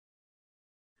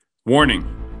Warning: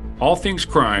 All Things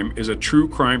Crime is a true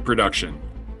crime production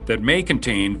that may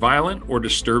contain violent or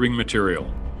disturbing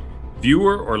material.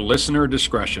 Viewer or listener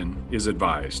discretion is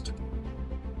advised.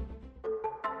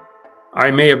 I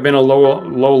may have been a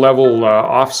low-level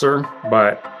officer,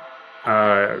 but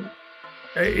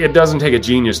it doesn't take a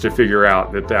genius to figure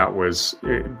out that that was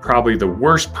probably the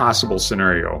worst possible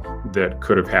scenario that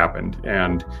could have happened.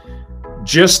 And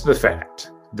just the fact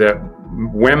that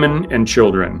women and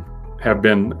children have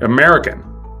been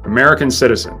American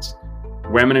citizens,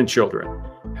 women and children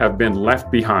have been left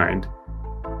behind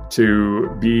to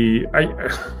be,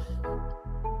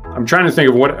 I'm trying to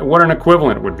think of what an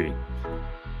equivalent would be.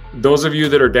 Those of you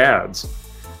that are dads,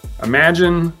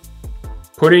 imagine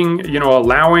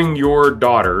allowing your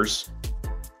daughters,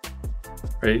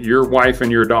 right, your wife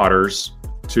and your daughters,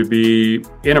 to be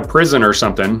in a prison or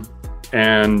something,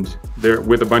 and they're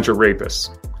with a bunch of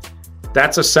rapists.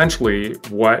 That's essentially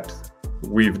what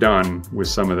we've done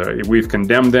with we've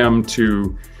condemned them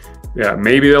to,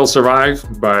 maybe they'll survive,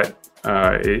 but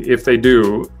if they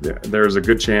do, there's a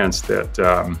good chance that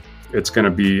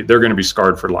they're going to be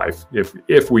scarred for life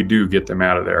if we do get them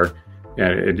out of there,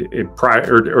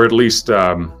 or at least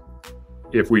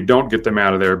if we don't get them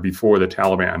out of there before the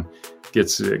Taliban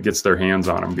gets their hands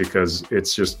on them, because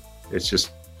it's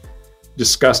just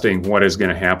disgusting what is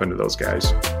going to happen to those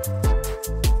guys.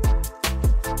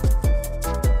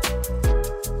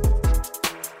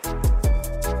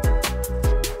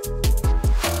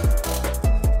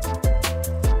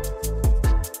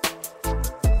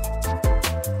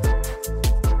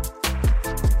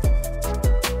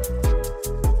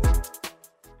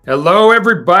 Hello,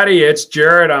 everybody. It's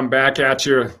Jared. I'm back at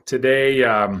you today.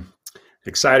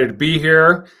 Excited to be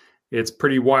here. It's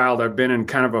pretty wild. I've been in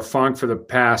kind of a funk for the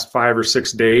past 5 or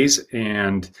 6 days,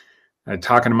 and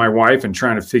talking to my wife and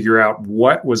trying to figure out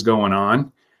what was going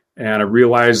on. And I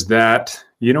realized that,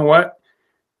 you know what?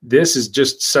 This is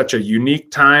just such a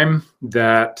unique time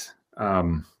that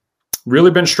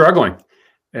really been struggling.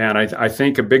 And I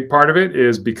think a big part of it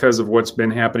is because of what's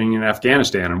been happening in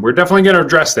Afghanistan. And we're definitely going to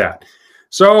address that.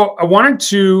 So I wanted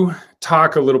to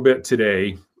talk a little bit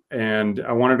today, and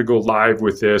I wanted to go live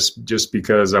with this just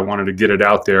because I wanted to get it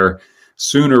out there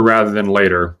sooner rather than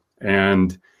later.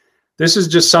 And this is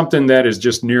just something that is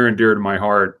just near and dear to my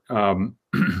heart. For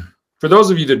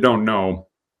those of you that don't know,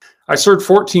 I served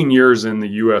 14 years in the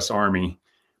U.S. Army,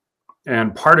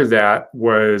 and part of that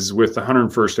was with the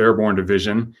 101st Airborne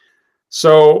Division.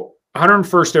 So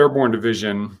 101st Airborne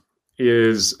Division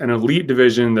is an elite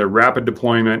division. They're rapid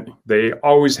deployment. They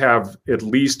always have at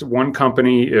least one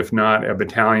company, if not a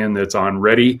battalion, that's on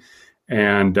ready.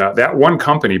 And that one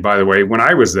company, by the way, when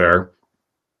I was there,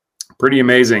 pretty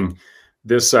amazing.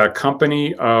 This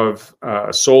company of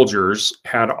soldiers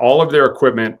had all of their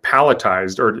equipment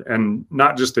palletized, and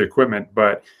not just the equipment,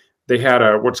 but they had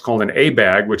what's called an A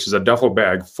bag, which is a duffel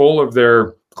bag full of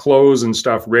their clothes and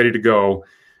stuff ready to go.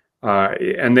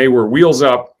 And they were wheels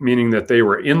up, meaning that they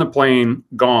were in the plane,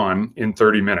 gone in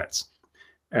 30 minutes.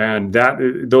 And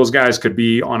those guys could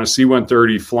be on a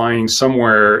C-130 flying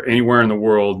somewhere, anywhere in the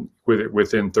world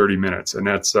within 30 minutes. And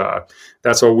that's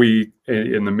what we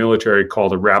in the military call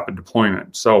the rapid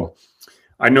deployment. So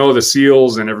I know the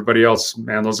SEALs and everybody else,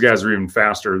 man, those guys are even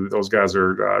faster. Those guys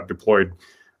are deployed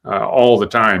all the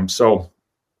time. So,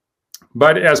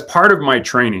 but as part of my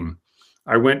training,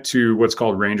 I went to what's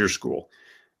called Ranger School.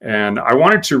 And I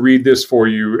wanted to read this for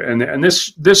you, and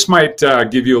this might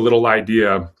give you a little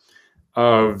idea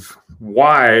of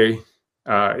why,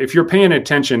 if you're paying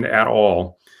attention at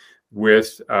all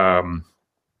with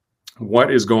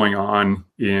what is going on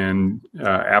in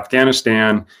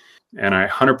Afghanistan, and I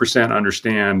 100%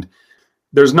 understand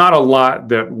there's not a lot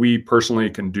that we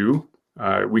personally can do.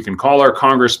 We can call our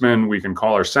congressmen, we can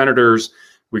call our senators,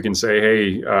 we can say,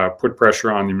 hey, put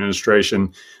pressure on the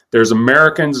administration. There's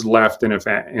Americans left in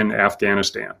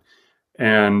Afghanistan.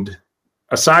 And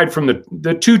aside from the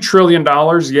 $2 trillion,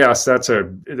 yes, that's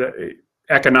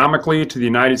economically to the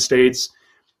United States,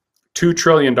 $2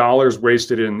 trillion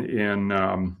wasted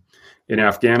in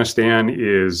Afghanistan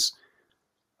is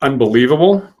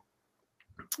unbelievable.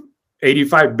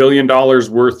 $85 billion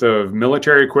worth of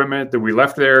military equipment that we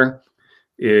left there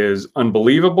is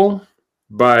unbelievable.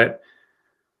 But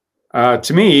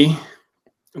to me,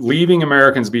 leaving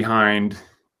Americans behind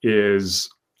is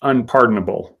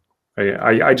unpardonable.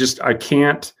 I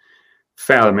can't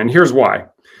fathom. And here's why.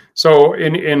 So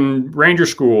in Ranger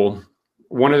School,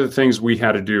 one of the things we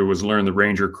had to do was learn the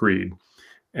Ranger Creed.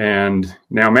 And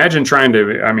now imagine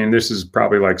this is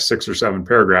probably like 6 or 7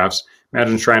 paragraphs.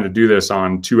 Imagine trying to do this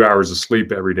on 2 hours of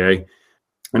sleep every day.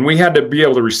 And we had to be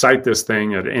able to recite this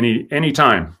thing at any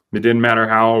time. It didn't matter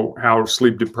how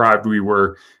sleep deprived we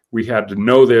were. We had to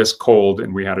know this cold,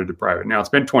 and we had to deprive it. Now, it's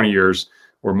been 20 years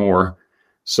or more,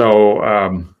 so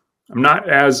I'm not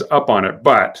as up on it,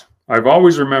 but I've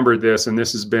always remembered this, and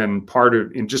this has been part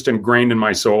of, just ingrained in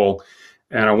my soul,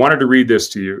 and I wanted to read this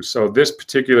to you. So this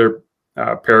particular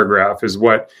paragraph is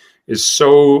what is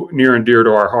so near and dear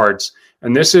to our hearts.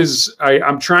 And this is,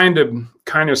 I'm trying to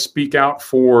kind of speak out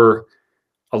for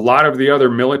a lot of the other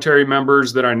military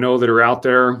members that I know that are out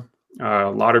there, a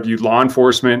lot of you law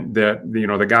enforcement that,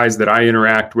 the guys that I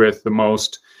interact with the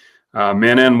most,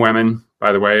 men and women,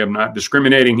 by the way, I'm not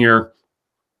discriminating here,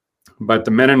 but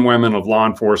the men and women of law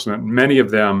enforcement, many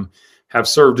of them have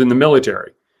served in the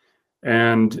military.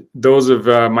 And those of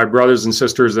my brothers and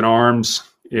sisters in arms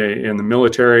in the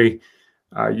military,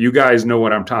 you guys know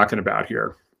what I'm talking about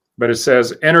here. But it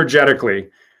says, energetically,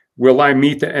 will I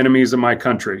meet the enemies of my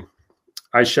country?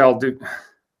 I shall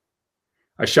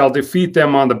defeat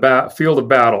them on the field of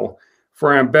battle,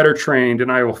 for I am better trained,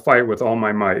 and I will fight with all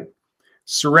my might.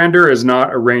 Surrender is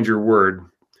not a ranger word.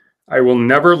 I will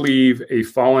never leave a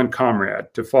fallen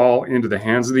comrade to fall into the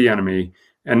hands of the enemy,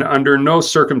 and under no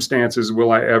circumstances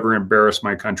will I ever embarrass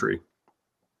my country.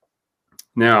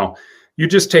 Now, you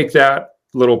just take that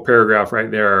little paragraph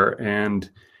right there, and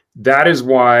that is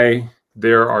why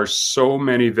there are so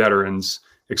many veterans,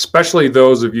 especially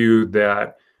those of you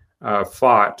that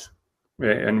fought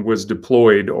and was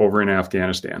deployed over in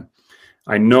Afghanistan.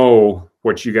 I know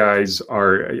what you guys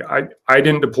are. I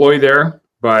didn't deploy there,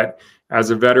 but as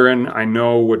a veteran, I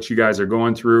know what you guys are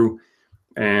going through,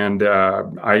 and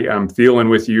I'm feeling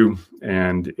with you,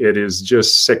 and it is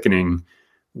just sickening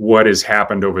what has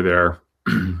happened over there.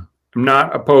 I'm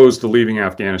not opposed to leaving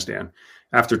Afghanistan.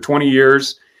 After 20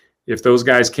 years, if those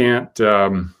guys can't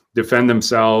defend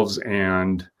themselves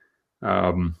and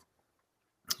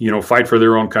fight for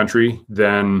their own country,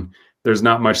 then there's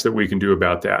not much that we can do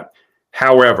about that.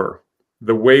 However,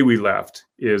 the way we left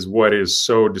is what is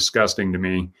so disgusting to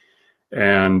me.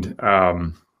 And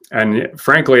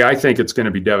frankly, I think it's going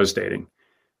to be devastating.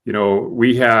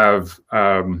 We have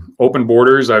open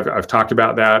borders. I've talked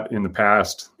about that in the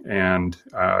past, and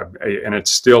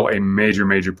it's still a major,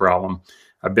 major problem.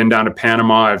 I've been down to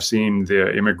Panama. I've seen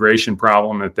the immigration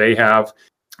problem that they have.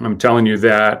 I'm telling you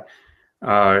that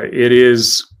it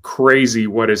is crazy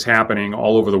what is happening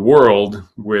all over the world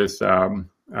with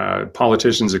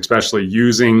politicians, especially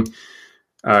using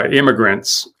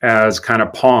immigrants as kind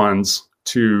of pawns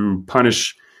to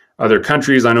punish other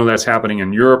countries. I know that's happening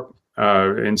in Europe,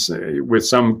 with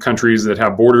some countries that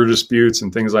have border disputes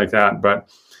and things like that. But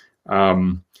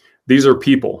these are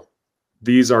people.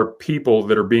 These are people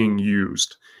that are being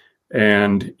used.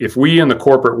 And if we in the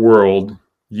corporate world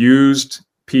used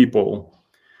people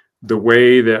the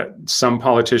way that some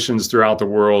politicians throughout the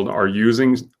world are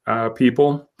using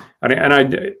people, and I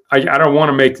don't want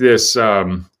to make this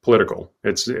political.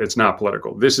 It's not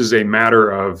political. This is a matter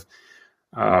of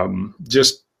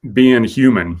just being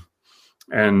human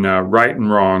and right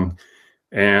and wrong.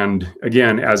 And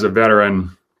again, as a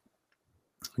veteran,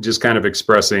 just kind of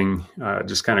expressing, I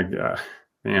just kind of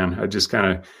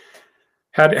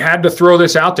had to throw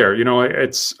this out there.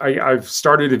 I've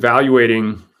started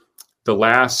evaluating the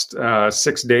last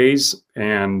 6 days,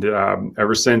 and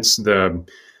ever since the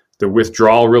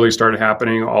withdrawal really started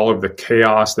happening, all of the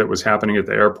chaos that was happening at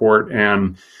the airport,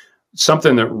 and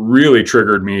something that really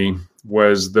triggered me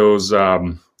was those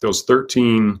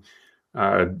 13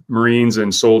 Marines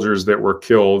and soldiers that were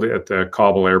killed at the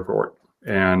Kabul airport.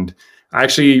 And I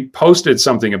actually posted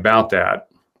something about that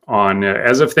on,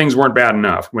 as if things weren't bad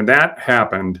enough. When that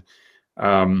happened,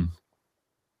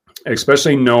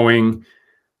 especially knowing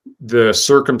the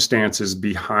circumstances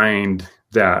behind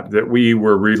that we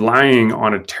were relying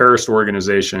on a terrorist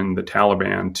organization, the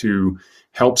Taliban, to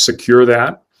help secure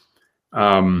that.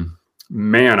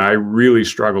 Man, I really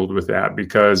struggled with that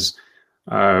because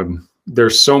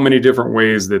there's so many different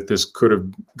ways that this could have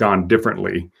gone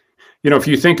differently. If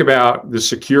you think about the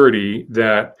security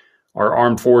that our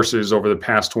armed forces over the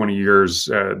past 20 years,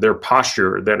 their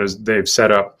posture they've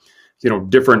set up,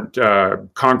 different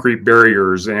concrete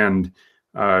barriers and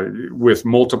with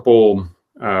multiple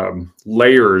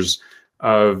layers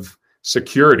of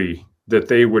security that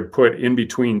they would put in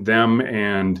between them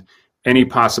and any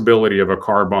possibility of a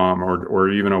car bomb or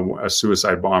even a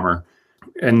suicide bomber.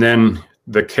 And then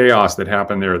the chaos that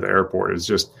happened there at the airport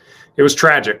it was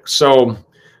tragic. So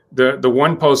the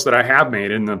one post that I have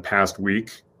made in the past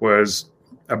week was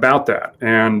about that.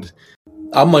 And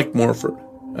I'm Mike Morford,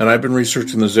 and I've been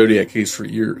researching the Zodiac case for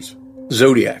years.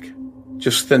 Zodiac,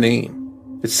 just the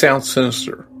name. It sounds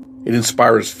sinister. It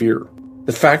inspires fear.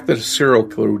 The fact that a serial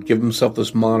killer would give himself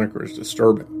this moniker is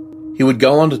disturbing. He would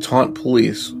go on to taunt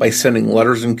police by sending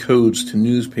letters and codes to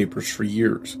newspapers for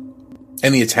years.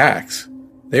 And the attacks,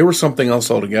 they were something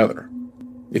else altogether.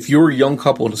 If you were a young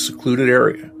couple in a secluded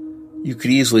area, you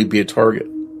could easily be a target.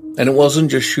 And it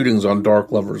wasn't just shootings on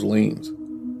dark lovers' lanes.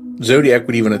 Zodiac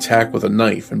would even attack with a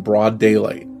knife in broad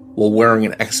daylight while wearing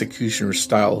an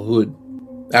executioner-style hood.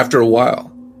 After a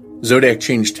while, Zodiac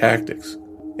changed tactics,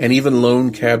 and even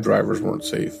lone cab drivers weren't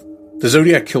safe. The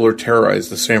Zodiac killer terrorized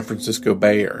the San Francisco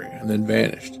Bay Area and then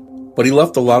vanished, but he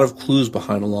left a lot of clues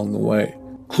behind along the way.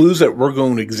 Clues that we're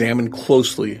going to examine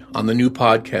closely on the new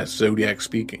podcast, Zodiac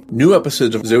Speaking. New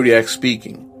episodes of Zodiac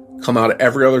Speaking come out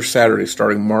every other Saturday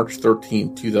starting March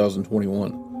 13,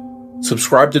 2021.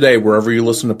 Subscribe today wherever you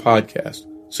listen to podcasts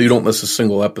so you don't miss a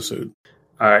single episode.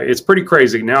 It's pretty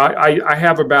crazy. Now, I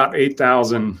have about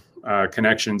 8,000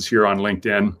 connections here on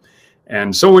LinkedIn,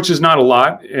 and so which is not a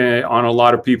lot on a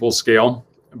lot of people's scale.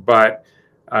 But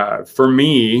for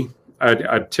me,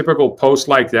 a typical post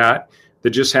like that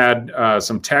just had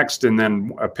some text and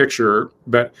then a picture,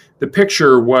 but the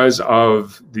picture was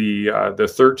of the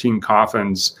 13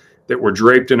 coffins that were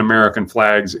draped in American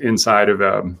flags inside of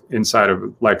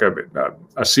like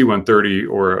a C-130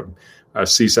 or a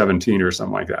C-17 or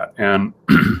something like that. And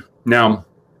now,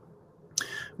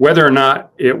 whether or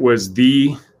not it was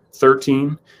the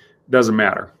 13 doesn't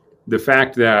matter. The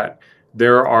fact that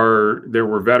there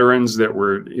were veterans that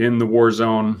were in the war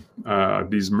zone,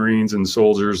 these Marines and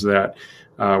soldiers that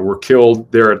were killed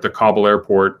there at the Kabul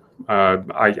airport.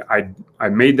 I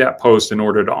made that post in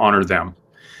order to honor them.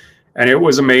 And it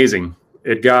was amazing.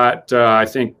 It got, I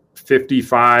think,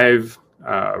 55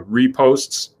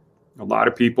 reposts, a lot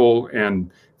of people, and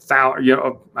 14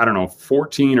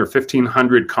 or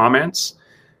 1,500 comments,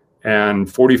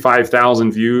 and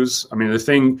 45,000 views. I mean, the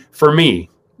thing for me,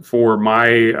 for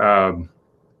my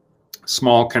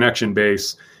small connection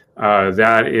base,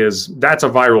 that's a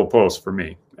viral post for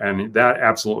me, and that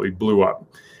absolutely blew up.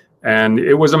 And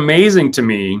it was amazing to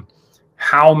me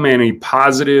how many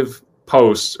positive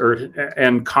posts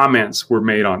and comments were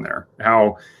made on there.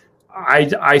 How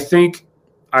I think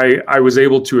I was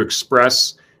able to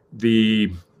express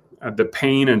the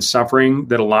pain and suffering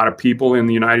that a lot of people in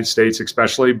the United States,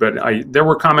 especially, but there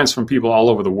were comments from people all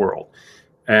over the world,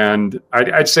 and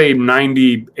I'd say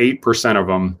 98% of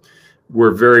them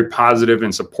were very positive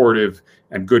and supportive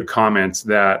and good comments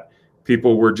that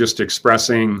people were just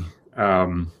expressing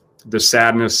the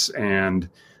sadness and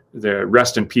the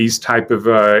rest in peace type of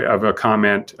a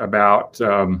comment about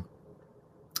to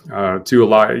a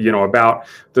lot, about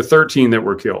the 13 that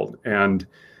were killed. And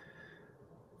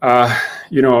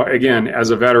again, as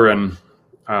a veteran,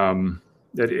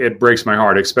 it breaks my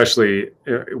heart, especially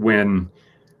when,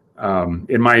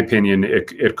 in my opinion,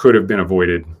 it could have been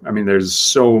avoided. I mean, there's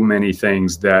so many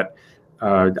things that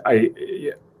I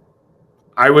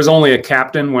was only a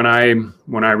captain when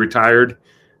I retired,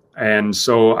 and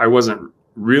so I wasn't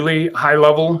really high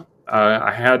level.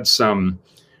 I had some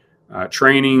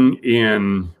training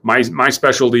in my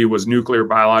specialty was nuclear,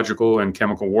 biological, and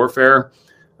chemical warfare,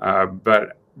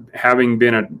 but having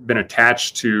been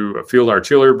attached to a field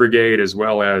artillery brigade as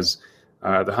well as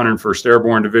the 101st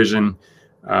Airborne Division,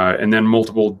 and then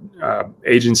multiple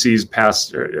agencies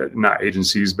past, not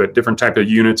agencies, but different type of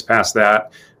units past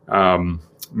that,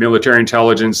 military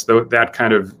intelligence, that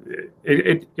kind of,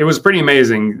 it was pretty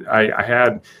amazing. I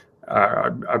had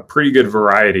a pretty good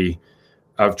variety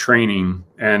of training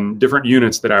and different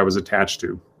units that I was attached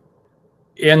to.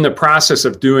 In the process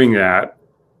of doing that,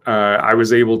 I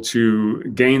was able to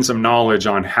gain some knowledge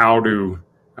on how to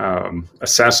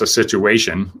assess a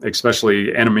situation,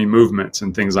 especially enemy movements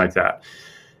and things like that.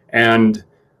 And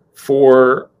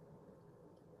for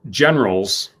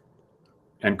generals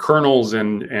and colonels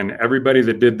and everybody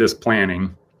that did this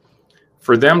planning,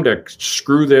 for them to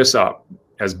screw this up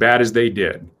as bad as they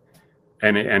did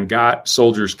and got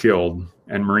soldiers killed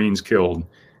and Marines killed,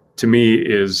 to me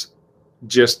is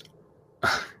just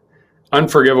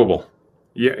unforgivable.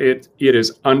 Yeah, it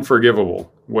is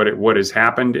unforgivable what has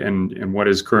happened and what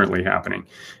is currently happening,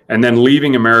 and then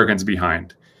leaving Americans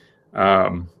behind.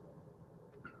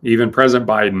 Even President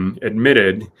Biden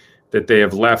admitted that they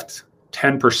have left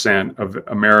 10% of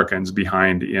Americans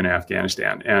behind in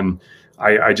Afghanistan, and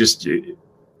I just,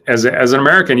 as an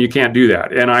American, you can't do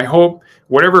that. And I hope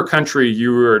whatever country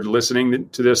you are listening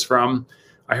to this from,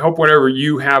 I hope whatever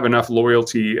you have enough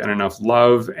loyalty and enough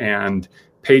love and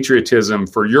patriotism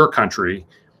for your country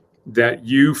that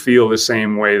you feel the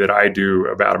same way that I do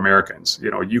about Americans.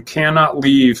 You cannot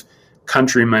leave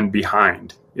countrymen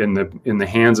behind in the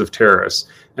hands of terrorists,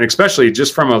 and especially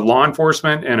just from a law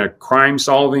enforcement and a crime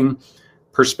solving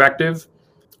perspective,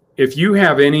 if you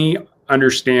have any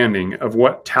understanding of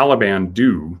what Taliban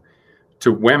do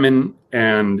to women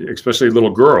and especially little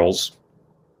girls,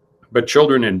 but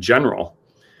children in general,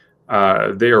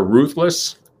 they are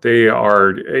ruthless.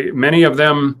 Many of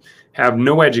them have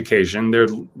no education.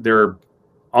 They're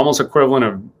almost equivalent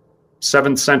of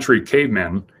 7th century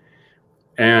cavemen.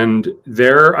 And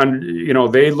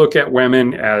they look at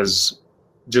women as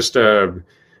just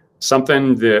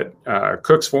something that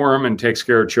cooks for them and takes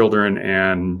care of children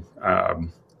and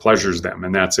pleasures them,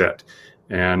 and that's it.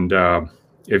 And anyway,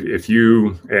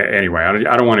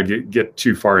 I don't want to get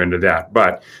too far into that,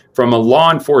 but from a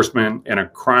law enforcement and a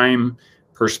crime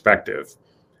perspective,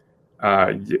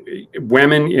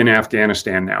 women in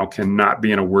Afghanistan now cannot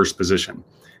be in a worse position.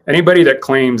 Anybody that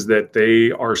claims that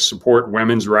they support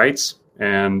women's rights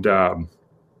and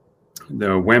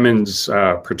the women's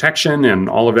protection and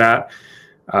all of that,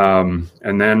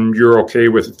 and then you're okay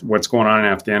with what's going on in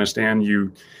Afghanistan,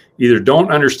 you either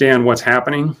don't understand what's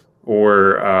happening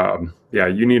or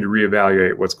you need to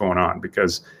reevaluate what's going on,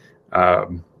 because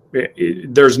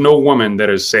there's no woman that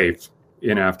is safe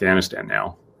in Afghanistan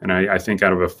now. And I think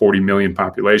out of a 40 million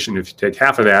population, if you take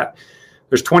half of that,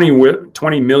 there's 20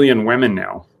 million women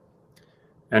now.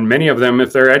 And many of them,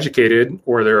 if they're educated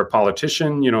or they're a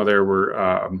politician, there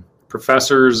were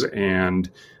professors and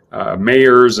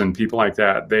mayors and people like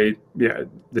that. The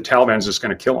Taliban's just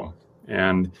going to kill them.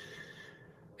 And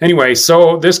anyway,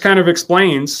 so this kind of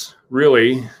explains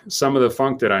really some of the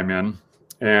funk that I'm in.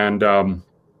 And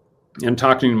in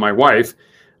talking to my wife,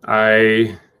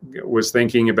 I was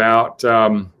thinking about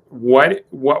what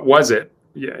was it,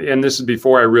 and this is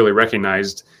before I really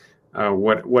recognized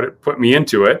what it put me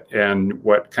into it, and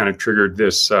what kind of triggered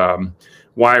this.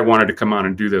 Why I wanted to come on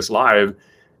and do this live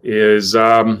is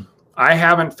I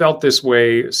haven't felt this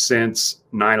way since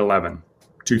 9/11,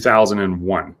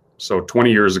 2001, so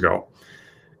 20 years ago.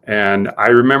 And I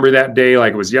remember that day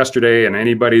like it was yesterday, and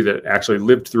anybody that actually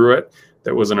lived through it,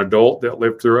 that was an adult that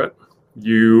lived through it,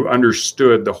 you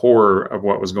understood the horror of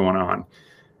what was going on.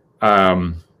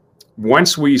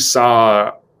 Once we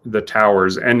saw the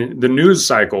towers, and the news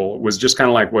cycle was just kind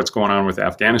of like what's going on with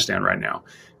Afghanistan right now.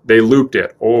 They looped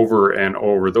it over and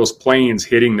over, those planes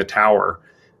hitting the tower.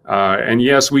 And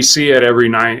yes, we see it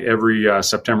every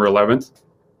September 11th.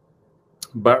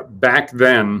 But back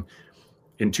then,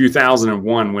 in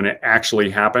 2001, when it actually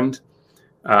happened,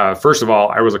 first of all,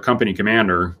 I was a company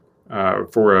commander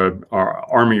for our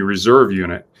Army Reserve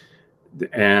unit.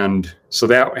 And so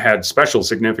that had special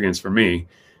significance for me.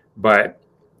 But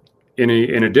in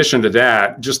addition to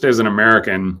that, just as an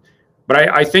American, but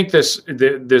I think this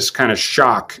kind of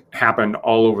shock happened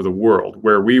all over the world,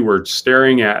 where we were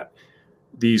staring at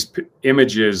these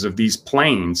images of these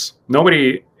planes.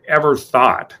 Nobody ever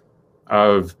thought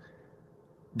of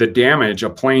the damage a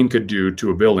plane could do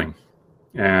to a building.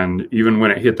 And even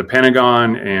when it hit the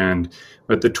Pentagon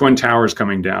but the Twin Towers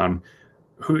coming down,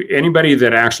 anybody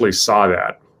that actually saw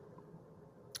that,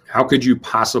 how could you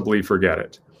possibly forget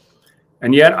it?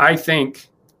 And yet I think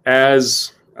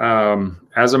as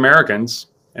Americans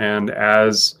and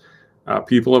as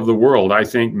people of the world, I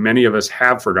think many of us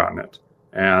have forgotten it.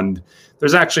 And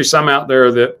there's actually some out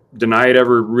there that deny it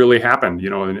ever really happened,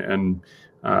 and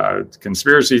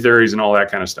conspiracy theories and all that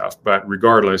kind of stuff. But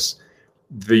regardless,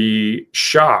 the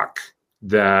shock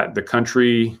that the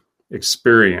country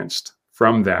experienced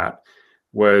from that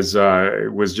was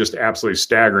just absolutely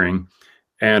staggering.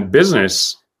 And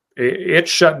business, it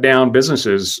shut down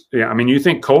businesses. I mean, you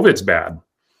think COVID's bad.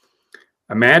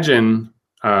 Imagine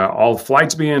all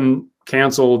flights being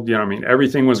canceled.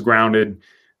 Everything was grounded.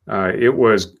 It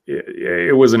was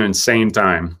an insane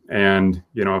time. And,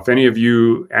 if any of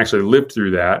you actually lived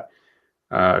through that,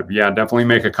 definitely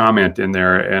make a comment in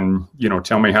there and,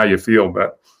 tell me how you feel,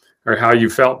 or how you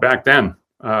felt back then.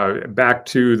 Back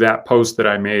to that post that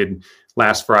I made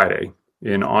last Friday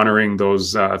in honoring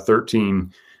those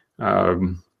 13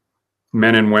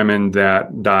 men and women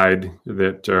that died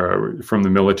from the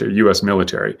military, U.S.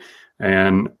 military,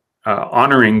 and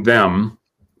honoring them.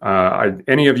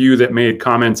 Any of you that made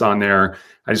comments on there,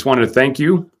 I just wanted to thank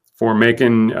you for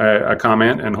making a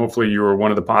comment, and hopefully you were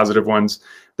one of the positive ones.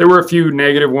 There were a few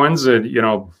negative ones that,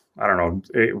 I don't know,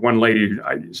 one lady,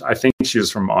 I think she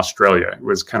was from Australia. It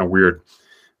was kind of weird,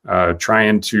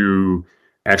 trying to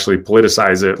actually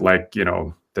politicize it like,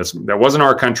 that wasn't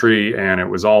our country and it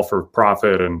was all for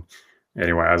profit. And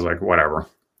anyway, I was like, whatever.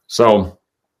 So,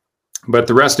 but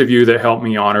the rest of you that helped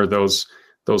me honor those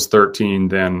 13,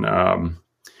 then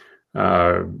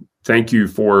thank you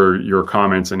for your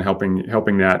comments and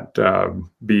helping that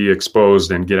be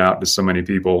exposed and get out to so many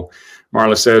people.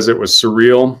 Marla says it was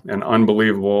surreal and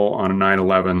unbelievable on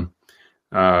 9/11.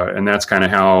 And that's kind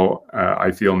of how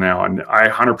I feel now. And I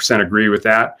 100% agree with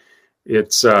that.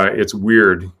 It's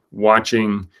weird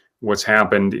watching what's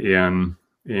happened in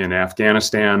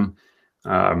Afghanistan.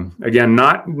 Again,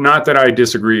 not that I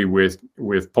disagree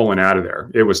with pulling out of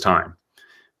there. It was time.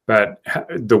 But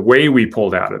the way we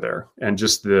pulled out of there and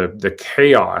just the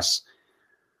chaos,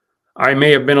 I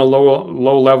may have been a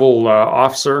low level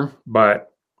officer,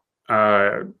 but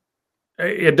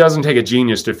it doesn't take a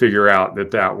genius to figure out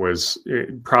that was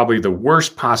probably the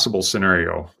worst possible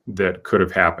scenario that could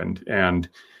have happened. And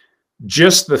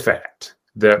just the fact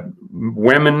that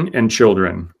women and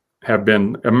children have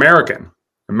been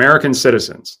American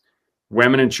citizens,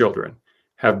 women and children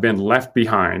have been left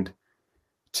behind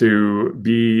to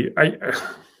be,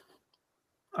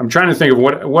 I'm trying to think of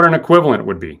what an equivalent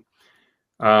would be.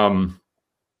 Those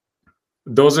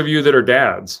of you that are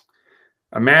dads,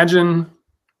 imagine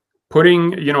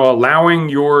allowing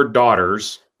your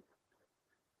daughters,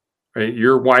 right,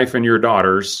 your wife and your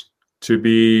daughters to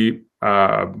be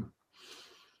in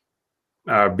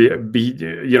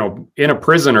a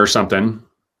prison or something,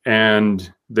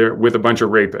 and they're with a bunch of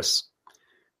rapists.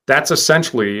 That's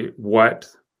essentially what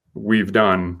we've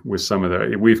done with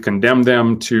we've condemned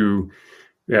them to,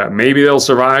 maybe they'll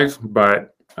survive,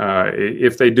 but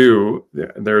if they do,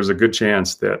 there's a good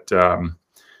chance that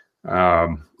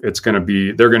they're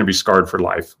going to be scarred for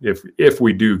life if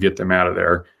we do get them out of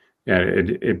there,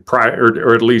 and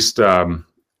or at least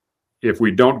if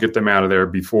we don't get them out of there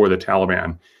before the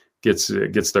Taliban gets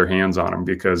their hands on them,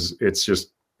 because it's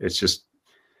just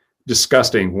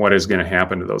disgusting what is going to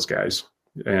happen to those guys,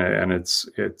 and it's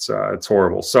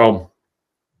horrible. So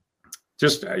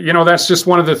just that's just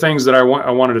one of the things that I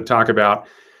wanted to talk about,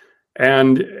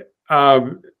 and I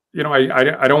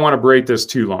don't want to break this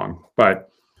too long, but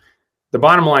the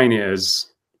bottom line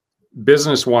is,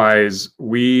 business-wise,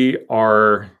 we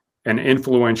are an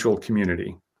influential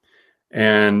community.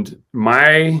 And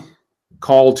my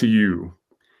call to you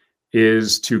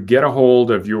is to get a hold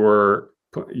of your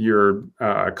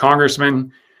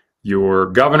congressman, your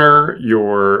governor,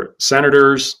 your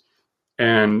senators,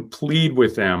 and plead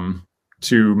with them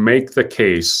to make the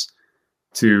case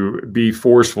to be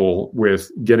forceful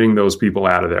with getting those people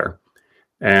out of there.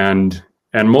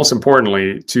 And most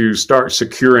importantly, to start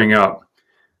securing up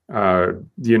the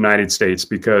United States,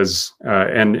 because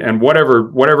and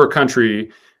whatever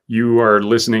country you are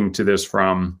listening to this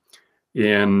from,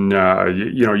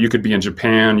 you could be in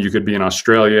Japan, you could be in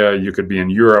Australia, you could be in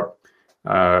Europe,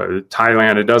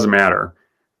 Thailand, it doesn't matter.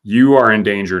 You are in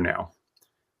danger now.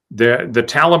 The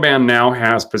Taliban now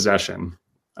has possession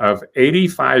of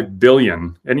 85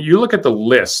 billion, and you look at the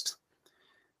list.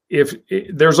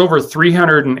 There's over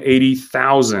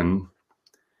 380,000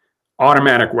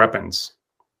 automatic weapons,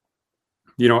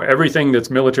 everything that's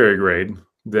military grade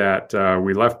that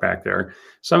we left back there.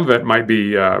 Some of it might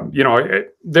be,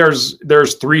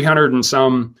 there's 300 and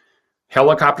some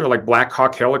helicopter, like Black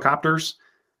Hawk helicopters.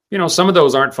 Some of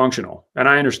those aren't functional, and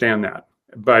I understand that.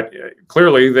 But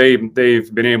clearly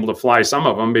they've been able to fly some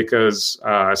of them, because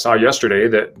I saw yesterday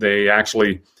that they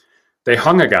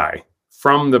hung a guy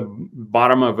from the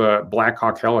bottom of a Black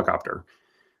Hawk helicopter,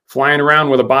 flying around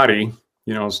with a body,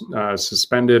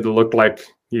 suspended. It looked like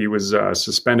he was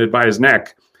suspended by his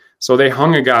neck. So they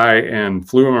hung a guy and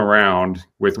flew him around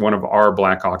with one of our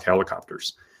Black Hawk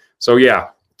helicopters. So yeah,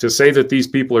 to say that these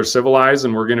people are civilized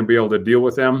and we're going to be able to deal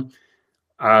with them,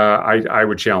 I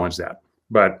would challenge that.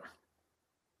 But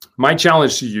my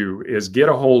challenge to you is get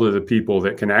a hold of the people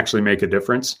that can actually make a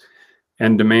difference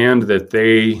and demand that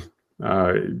they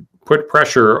put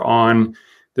pressure on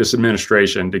this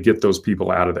administration to get those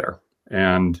people out of there.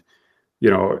 And,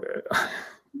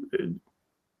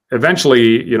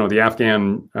 eventually, the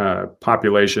Afghan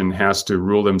population has to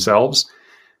rule themselves.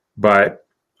 But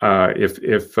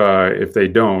if they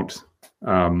don't,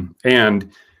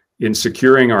 and in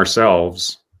securing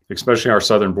ourselves, especially our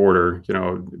southern border,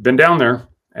 been down there,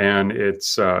 and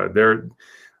it's they're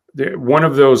one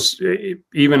of those,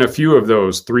 even a few of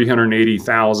those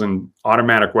 380,000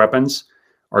 automatic weapons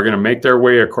are going to make their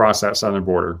way across that southern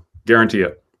border. Guarantee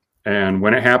it. And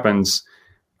when it happens,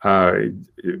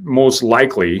 most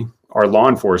likely our law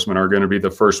enforcement are going to be the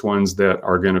first ones that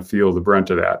are going to feel the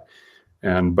brunt of that.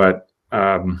 But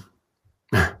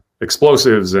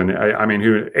explosives, and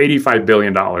 $85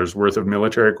 billion worth of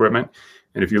military equipment.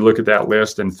 And if you look at that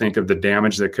list and think of the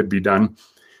damage that could be done,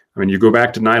 you go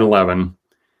back to 9/11,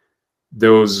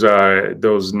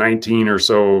 those 19 or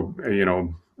so,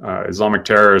 Islamic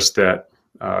terrorists that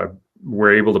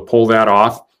were able to pull that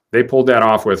off. They pulled that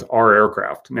off with our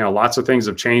aircraft. Now, lots of things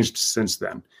have changed since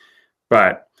then,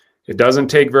 but it doesn't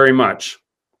take very much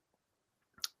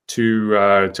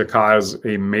to cause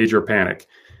a major panic.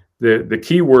 The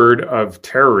key word of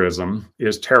terrorism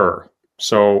is terror.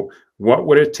 So what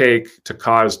would it take to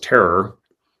cause terror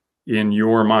in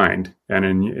your mind and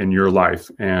in your life?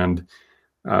 And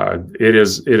it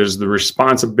is the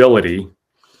responsibility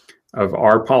of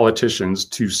our politicians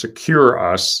to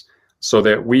secure us so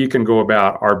that we can go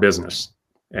about our business.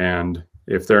 And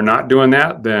if they're not doing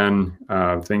that, then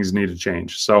things need to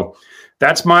change. So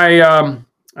that's my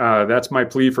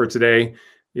plea for today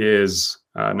is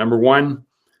number one,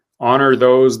 honor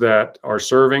those that are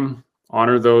serving,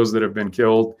 honor those that have been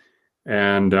killed,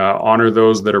 and honor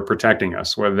those that are protecting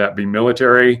us, whether that be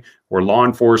military or law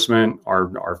enforcement,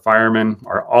 our firemen,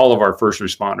 all of our first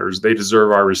responders. They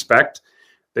deserve our respect,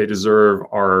 they deserve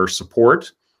our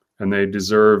support, and they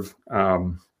deserve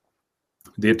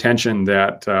the attention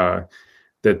that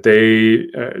they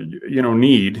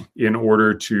need in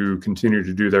order to continue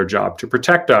to do their job, to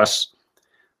protect us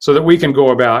so that we can go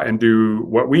about and do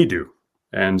what we do.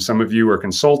 And some of you are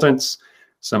consultants,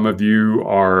 some of you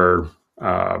are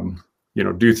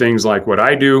do things like what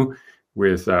I do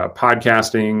with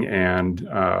podcasting and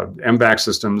MVAC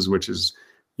systems, which is,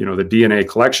 the DNA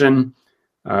collection,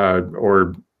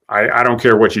 or I don't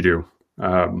care what you do.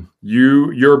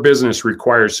 Your business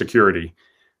requires security,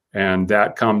 and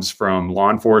that comes from law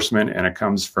enforcement and it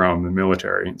comes from the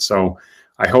military. So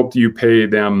I hope you pay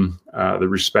them the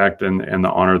respect and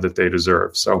the honor that they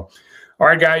deserve. So, all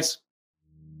right, guys.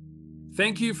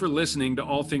 Thank you for listening to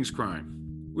All Things Crime.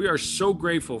 We are so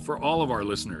grateful for all of our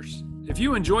listeners. If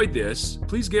you enjoyed this,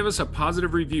 please give us a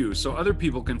positive review so other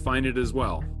people can find it as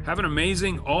well. Have an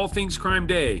amazing All Things Crime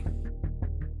day.